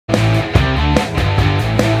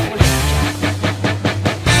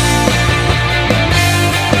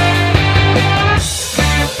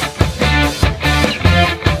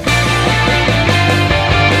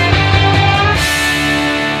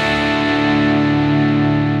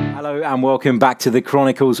Hello and welcome back to the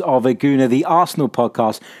Chronicles of a Gooner, the Arsenal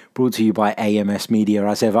podcast brought to you by AMS Media.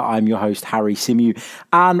 As ever, I'm your host, Harry Symeou.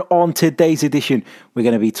 And on today's edition, we're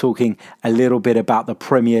going to be talking a little bit about the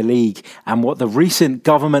Premier League and what the recent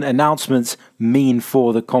government announcements mean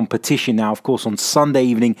for the competition. Now, of course, on Sunday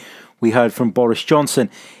evening, we heard from Boris Johnson.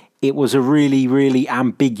 It was a really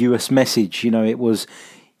ambiguous message. You know, it was,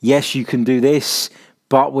 yes, you can do this,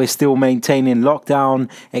 but we're still maintaining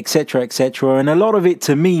lockdown, etc., etc. And a lot of it,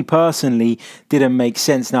 to me personally, didn't make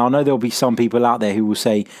sense. Now, I know there'll be some people out there who will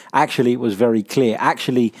say, actually, it was very clear.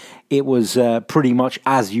 Actually, it was pretty much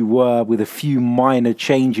as you were, with a few minor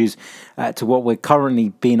changes to what we're currently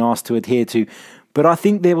being asked to adhere to. But I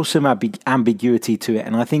think there was some ambiguity to it,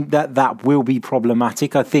 and I think that that will be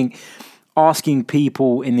problematic. I think asking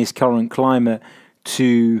people in this current climate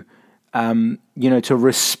to to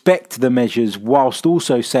respect the measures whilst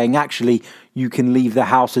also saying, actually, you can leave the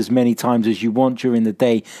house as many times as you want during the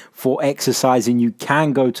day for exercising. You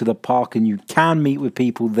can go to the park and you can meet with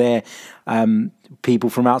people there, people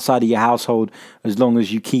from outside of your household, as long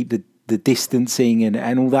as you keep the distancing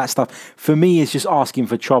and all that stuff. For me, it's just asking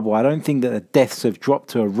for trouble. I don't think that the deaths have dropped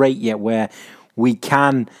to a rate yet where we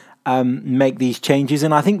can make these changes.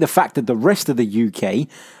 And I think the fact that the rest of the UK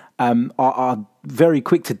are very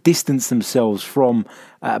quick to distance themselves from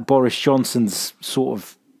Boris Johnson's sort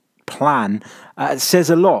of plan says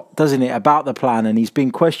a lot, doesn't it, about the plan. And he's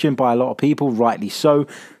been questioned by a lot of people, rightly so.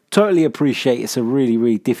 Totally appreciate it's a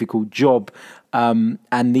really difficult job, and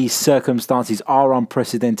these circumstances are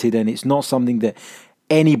unprecedented, and it's not something that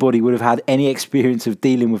anybody would have had any experience of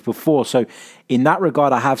dealing with before. So in that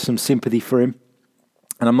regard, I have some sympathy for him,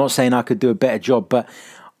 and I'm not saying I could do a better job, but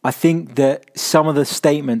I think that some of the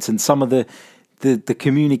statements and some of the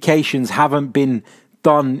communications haven't been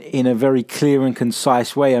done in a very clear and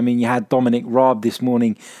concise way. I mean, you had Dominic Raab this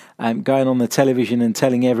morning going on the television and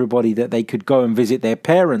telling everybody that they could go and visit their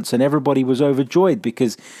parents, and everybody was overjoyed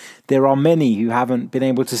because there are many who haven't been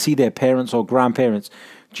able to see their parents or grandparents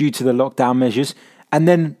due to the lockdown measures. And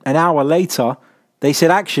then an hour later, they said,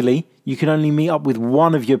 actually, you can only meet up with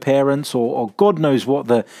one of your parents, or God knows what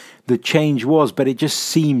the change was, but it just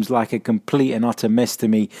seems like a complete and utter mess to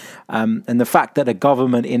me. And the fact that a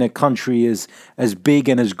government in a country as big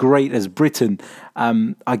and as great as Britain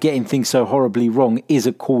are getting things so horribly wrong is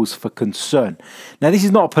a cause for concern. Now, this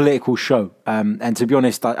is not a political show, and to be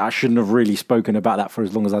honest, I shouldn't have really spoken about that for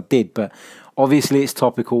as long as I did, but obviously it's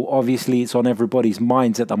topical. Obviously it's on everybody's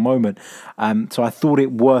minds at the moment. So I thought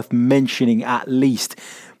it worth mentioning at least.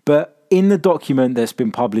 But in the document that's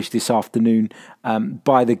been published this afternoon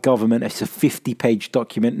by the government, it's a 50-page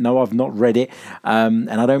document. No, I've not read it, and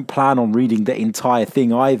I don't plan on reading the entire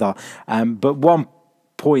thing either. But one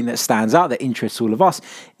point that stands out that interests all of us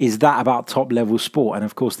is that about top-level sport. And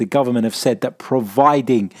of course, the government have said that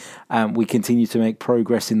providing we continue to make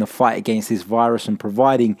progress in the fight against this virus, and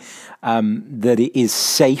providing that it is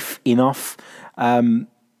safe enough,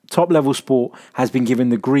 top-level sport has been given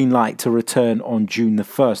the green light to return on June the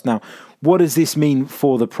 1st. Now, what does this mean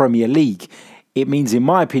for the Premier League? It means, in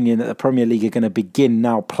my opinion, that the Premier League are going to begin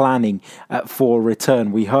now planning for a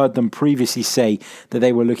return. We heard them previously say that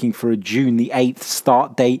they were looking for a June the 8th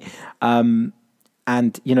start date. And,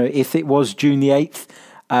 you know, if it was June the 8th,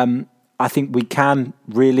 I think we can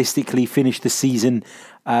realistically finish the season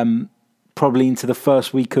probably into the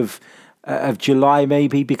first week of July,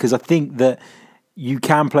 maybe, because I think that you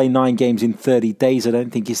can play 9 games in 30 days. I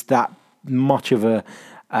don't think it's that much of a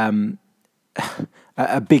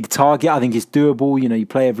big target. I think it's doable. You know, you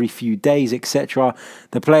play every few days, etc.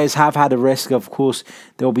 The players have had a rest. Of course,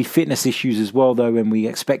 there will be fitness issues as well, though, and we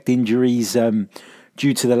expect injuries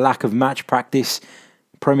due to the lack of match practice.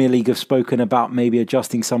 Premier League have spoken about maybe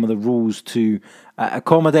adjusting some of the rules to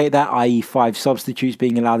accommodate that, i.e. 5 substitutes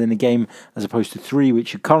being allowed in the game as opposed to 3,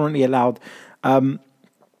 which are currently allowed.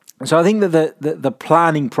 So I think that the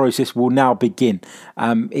planning process will now begin.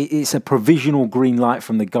 It's a provisional green light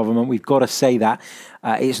from the government. We've got to say that.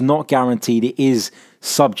 It's not guaranteed. It is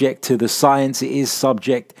subject to the science. It is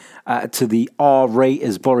subject to the R rate,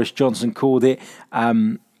 as Boris Johnson called it,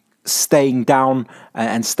 staying down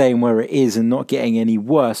and staying where it is and not getting any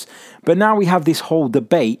worse. But now we have this whole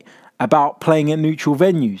debate about playing at neutral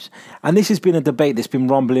venues. And this has been a debate that's been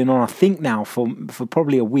rumbling on, I think now, for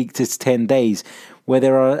probably a week to 10 days, where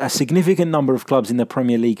there are a significant number of clubs in the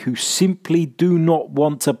Premier League who simply do not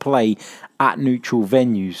want to play at neutral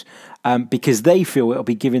venues because they feel it'll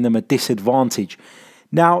be giving them a disadvantage.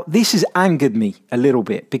 Now, this has angered me a little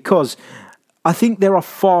bit because I think there are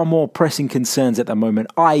far more pressing concerns at the moment,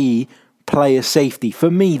 i.e. player safety. For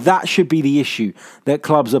me, that should be the issue that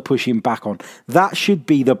clubs are pushing back on. That should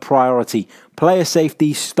be the priority. Player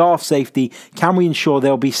safety, staff safety. Can we ensure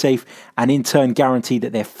they'll be safe and in turn guarantee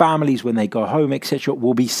that their families, when they go home, etc.,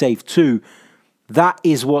 will be safe too? That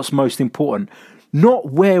is what's most important.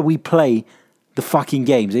 Not where we play the fucking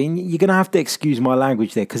games. And you're going to have to excuse my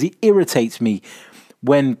language there because it irritates me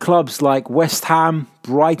when clubs like West Ham,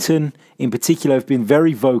 Brighton in particular have been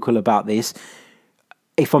very vocal about this.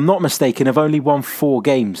 If I'm not mistaken, have only won 4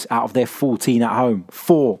 games out of their 14 at home.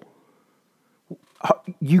 4.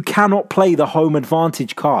 You cannot play the home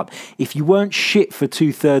advantage card. If you weren't shit for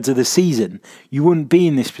 2/3 of the season, you wouldn't be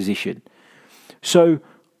in this position. So,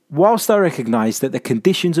 whilst I recognise that the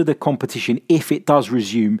conditions of the competition, if it does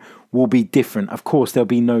resume, will be different. Of course, there'll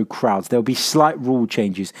be no crowds. There'll be slight rule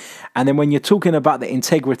changes. And then when you're talking about the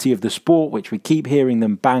integrity of the sport, which we keep hearing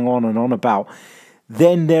them bang on and on about,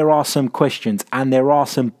 then there are some questions and there are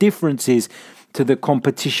some differences to the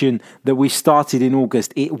competition that we started in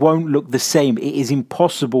August. It won't look the same. It is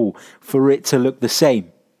impossible for it to look the same.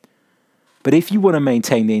 But if you want to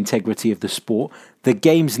maintain the integrity of the sport, the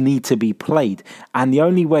games need to be played. And the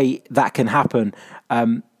only way that can happen,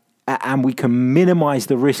 and we can minimize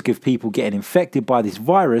the risk of people getting infected by this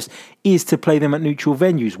virus, is to play them at neutral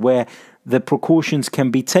venues where the precautions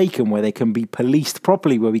can be taken, where they can be policed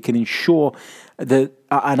properly, where we can ensure that,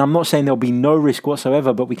 and I'm not saying there'll be no risk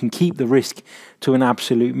whatsoever, but we can keep the risk to an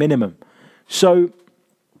absolute minimum. So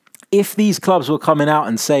if these clubs were coming out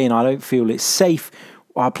and saying, I don't feel it's safe,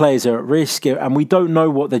 our players are at risk, and we don't know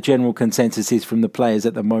what the general consensus is from the players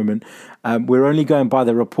at the moment. We're only going by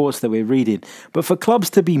the reports that we're reading. But for clubs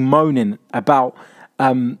to be moaning about,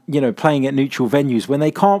 playing at neutral venues when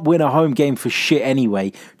they can't win a home game for shit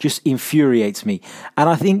anyway, just infuriates me. And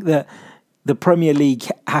I think that the Premier League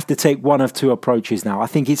have to take one of two approaches now. I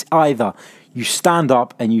think it's either you stand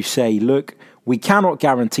up and you say, look, we cannot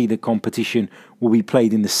guarantee the competition will be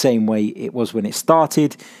played in the same way it was when it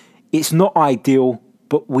started. It's not ideal,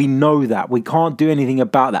 but we know that. We can't do anything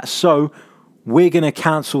about that. So we're going to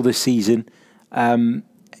cancel the season, in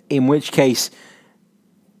which case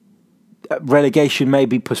relegation may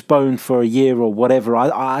be postponed for a year or whatever.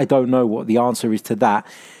 I don't know what the answer is to that.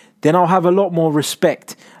 Then I'll have a lot more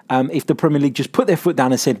respect if the Premier League just put their foot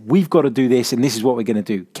down and said, we've got to do this and this is what we're going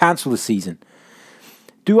to do. Cancel the season.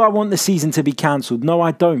 Do I want the season to be cancelled? No,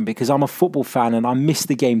 I don't, because I'm a football fan and I miss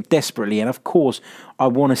the game desperately. And of course, I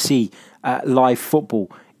want to see live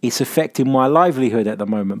football. It's affecting my livelihood at the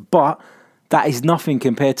moment. But that is nothing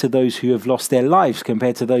compared to those who have lost their lives,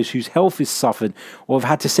 compared to those whose health has suffered or have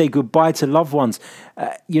had to say goodbye to loved ones,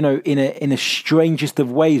 in a strangest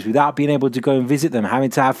of ways without being able to go and visit them,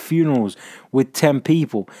 having to have funerals with 10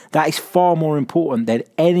 people. That is far more important than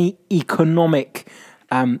any economic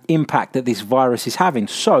impact that this virus is having.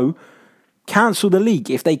 So, cancel the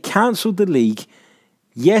league. If they cancelled the league,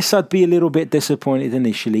 yes, I'd be a little bit disappointed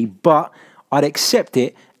initially, but I'd accept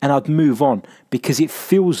it and I'd move on, because it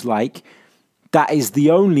feels like that is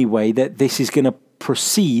the only way that this is going to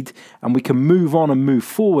proceed and we can move on and move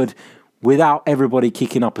forward without everybody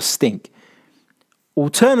kicking up a stink.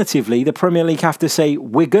 Alternatively, the Premier League have to say,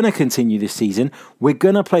 we're going to continue this season. We're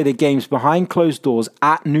going to play the games behind closed doors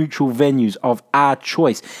at neutral venues of our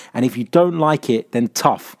choice. And if you don't like it, then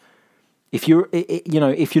tough. If you're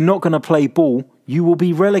not going to play ball, you will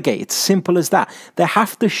be relegated. Simple as that. They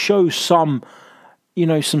have to show some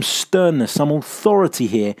sternness, some authority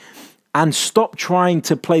here, and stop trying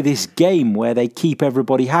to play this game where they keep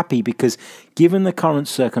everybody happy, because given the current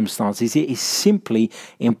circumstances, it is simply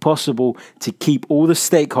impossible to keep all the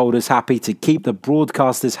stakeholders happy, to keep the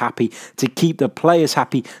broadcasters happy, to keep the players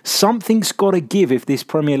happy. Something's got to give if this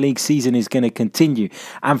Premier League season is going to continue.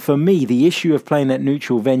 And for me, the issue of playing at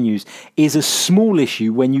neutral venues is a small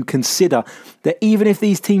issue when you consider that even if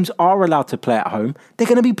these teams are allowed to play at home, they're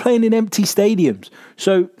going to be playing in empty stadiums.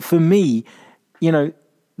 So for me,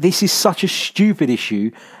 this is such a stupid issue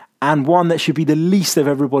and one that should be the least of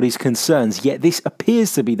everybody's concerns. Yet this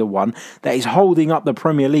appears to be the one that is holding up the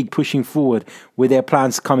Premier League pushing forward with their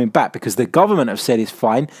plans coming back, because the government have said it's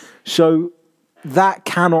fine. So that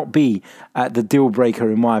cannot be the deal breaker,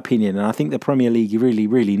 in my opinion. And I think the Premier League really,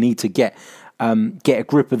 really need to get a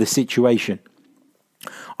grip of the situation.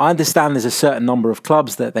 I understand there's a certain number of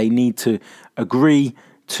clubs that they need to agree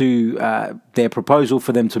to their proposal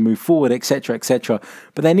for them to move forward, etc., etc.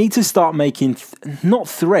 But they need to start making, not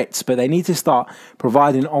threats, but they need to start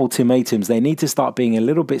providing ultimatums. They need to start being a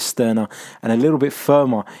little bit sterner and a little bit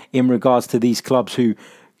firmer in regards to these clubs who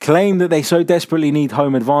claim that they so desperately need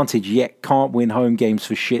home advantage, yet can't win home games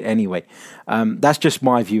for shit anyway. That's just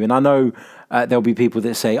my view. And I know there'll be people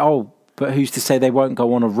that say, oh, but who's to say they won't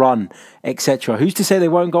go on a run, etc.? Who's to say they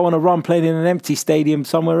won't go on a run playing in an empty stadium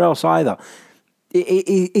somewhere else either?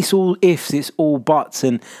 It's all ifs, it's all buts,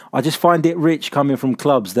 and I just find it rich coming from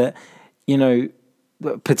clubs that, you know,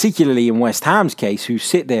 particularly in West Ham's case, who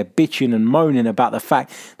sit there bitching and moaning about the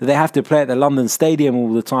fact that they have to play at the London Stadium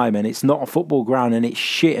all the time, and it's not a football ground, and it's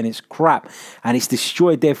shit, and it's crap, and it's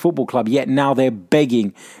destroyed their football club, yet now they're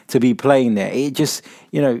begging to be playing there. It just,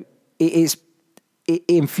 you know, it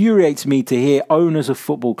infuriates me to hear owners of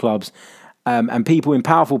football clubs and people in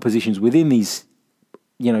powerful positions within these,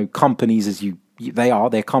 you know, companies,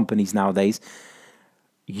 they're companies nowadays,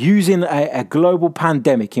 using a global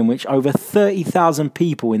pandemic in which over 30,000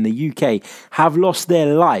 people in the UK have lost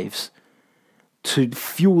their lives to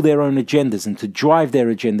fuel their own agendas and to drive their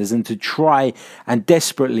agendas and to try and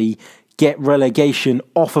desperately get relegation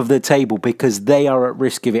off of the table because they are at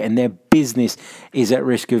risk of it and their business is at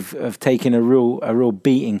risk of taking a real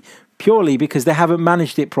beating purely because they haven't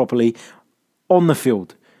managed it properly on the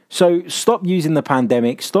field. So stop using the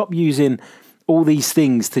pandemic, stop using all these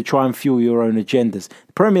things to try and fuel your own agendas.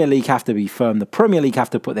 The Premier League have to be firm. The Premier League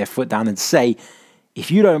have to put their foot down and say,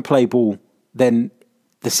 if you don't play ball, then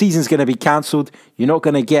the season's going to be cancelled. You're not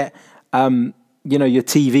going to get, you know, your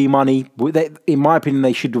TV money. In my opinion,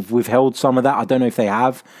 they should have withheld some of that. I don't know if they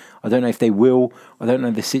have. I don't know if they will. I don't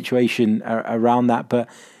know the situation around that. But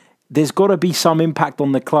there's got to be some impact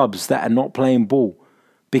on the clubs that are not playing ball,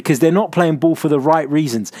 because they're not playing ball for the right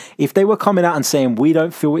reasons. If they were coming out and saying, we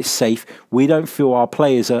don't feel it's safe, we don't feel our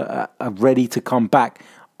players are ready to come back,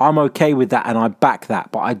 I'm okay with that and I back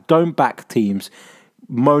that. But I don't back teams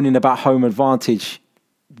moaning about home advantage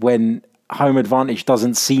when home advantage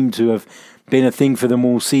doesn't seem to have been a thing for them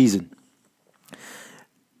all season.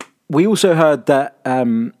 We also heard that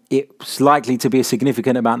it's likely to be a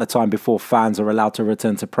significant amount of time before fans are allowed to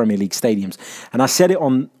return to Premier League stadiums. And I said it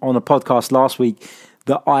on a podcast last week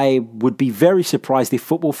that I would be very surprised if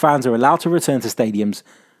football fans are allowed to return to stadiums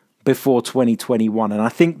before 2021. And I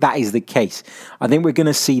think that is the case. I think we're going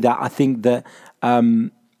to see that. I think that,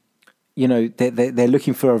 you know, they're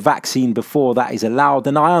looking for a vaccine before that is allowed.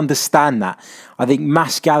 And I understand that. I think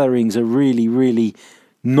mass gatherings are really, really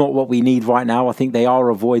not what we need right now. I think they are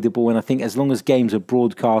avoidable. And I think as long as games are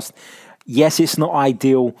broadcast, yes, it's not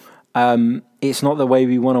ideal. It's not the way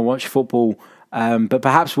we want to watch football. But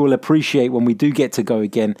perhaps we'll appreciate when we do get to go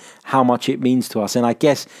again how much it means to us. And I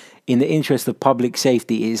guess in the interest of public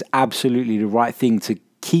safety, it is absolutely the right thing to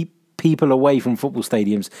keep people away from football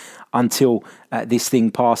stadiums until this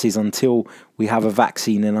thing passes, until we have a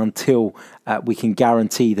vaccine and until we can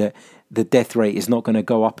guarantee that the death rate is not going to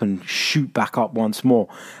go up and shoot back up once more.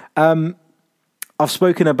 I've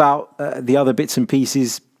spoken about the other bits and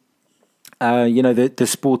pieces, you know, the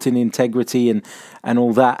sporting integrity and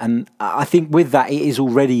all that. And I think with that, it is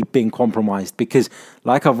already been compromised because,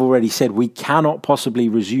 like I've already said, we cannot possibly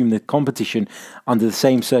resume the competition under the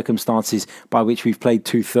same circumstances by which we've played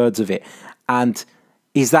 2/3 of it. And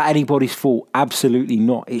is that anybody's fault? Absolutely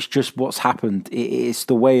not. It's just what's happened. It's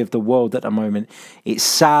the way of the world at the moment. It's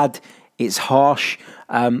sad. It's harsh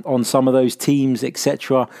on some of those teams,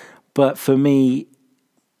 etc. But for me,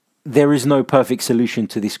 there is no perfect solution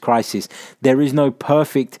to this crisis. There is no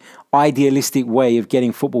perfect, idealistic way of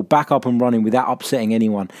getting football back up and running without upsetting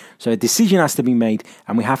anyone. So a decision has to be made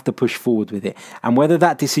and we have to push forward with it. And whether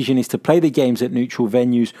that decision is to play the games at neutral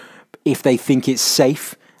venues, if they think it's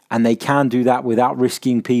safe and they can do that without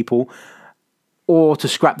risking people, or to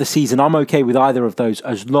scrap the season, I'm okay with either of those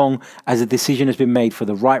as long as a decision has been made for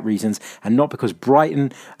the right reasons and not because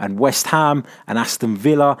Brighton and West Ham and Aston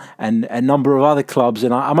Villa and a number of other clubs,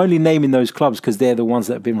 and I'm only naming those clubs because they're the ones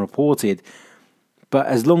that have been reported, but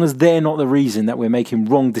as long as they're not the reason that we're making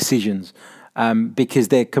wrong decisions because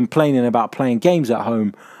they're complaining about playing games at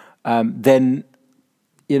home, then,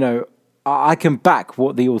 you know, I can back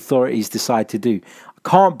what the authorities decide to do.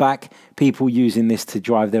 Can't back people using this to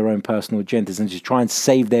drive their own personal agendas and just try and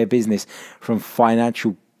save their business from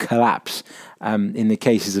financial collapse in the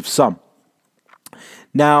cases of some.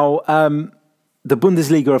 Now, the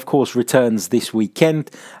Bundesliga, of course, returns this weekend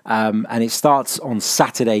and it starts on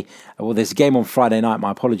Saturday. Well, there's a game on Friday night, my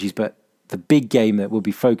apologies, but the big game that we'll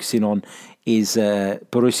be focusing on is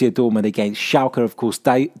Borussia Dortmund against Schalke. Of course,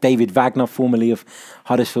 David Wagner, formerly of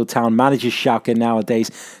Huddersfield Town, manages Schalke nowadays.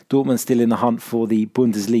 Dortmund still in the hunt for the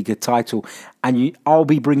Bundesliga title. And I'll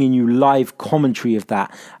be bringing you live commentary of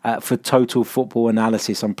that for Total Football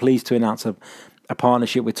Analysis. I'm pleased to announce a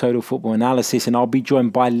partnership with Total Football Analysis, and I'll be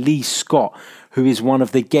joined by Lee Scott, who is one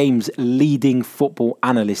of the game's leading football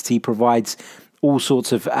analysts. He provides all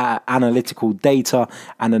sorts of analytical data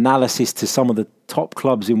and analysis to some of the top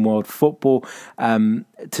clubs in world football,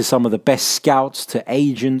 to some of the best scouts, to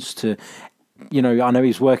agents, to, you know, I know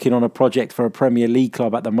he's working on a project for a Premier League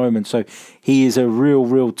club at the moment. So he is a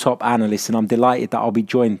real top analyst, and I'm delighted that I'll be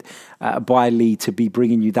joined by Lee to be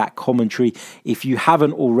bringing you that commentary. If you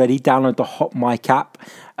haven't already, download the Hot Mic app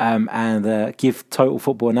and give Total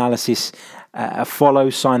Football Analysis a follow.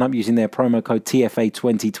 Sign up using their promo code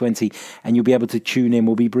TFA2020 and you'll be able to tune in.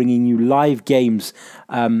 We'll be bringing you live games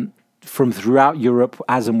from throughout Europe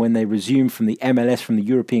as and when they resume, from the MLS, from the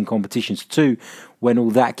European competitions too, when all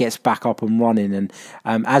that gets back up and running. And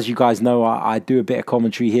as you guys know, I do a bit of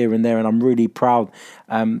commentary here and there, and I'm really proud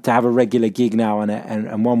to have a regular gig now,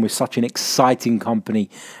 and one with such an exciting company,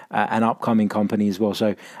 an upcoming company as well.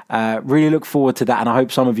 So really look forward to that, and I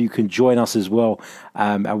hope some of you can join us as well,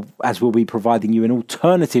 as we'll be providing you an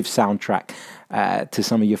alternative soundtrack to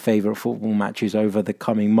some of your favourite football matches over the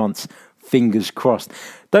coming months. Fingers crossed.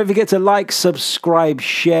 Don't forget to like, subscribe,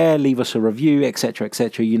 share, leave us a review, etc.,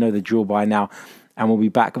 etc. You know the drill by now. And we'll be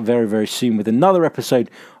back very soon with another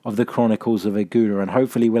episode of the Chronicles of a Gooner. And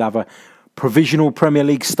hopefully we'll have a provisional Premier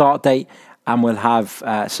League start date, and we'll have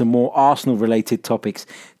some more Arsenal-related topics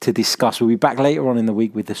to discuss. We'll be back later on in the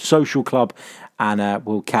week with the Social Club, and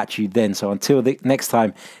we'll catch you then. So until the next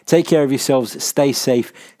time, take care of yourselves, stay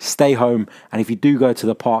safe, stay home, and if you do go to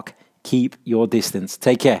the park, keep your distance.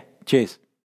 Take care. Cheers.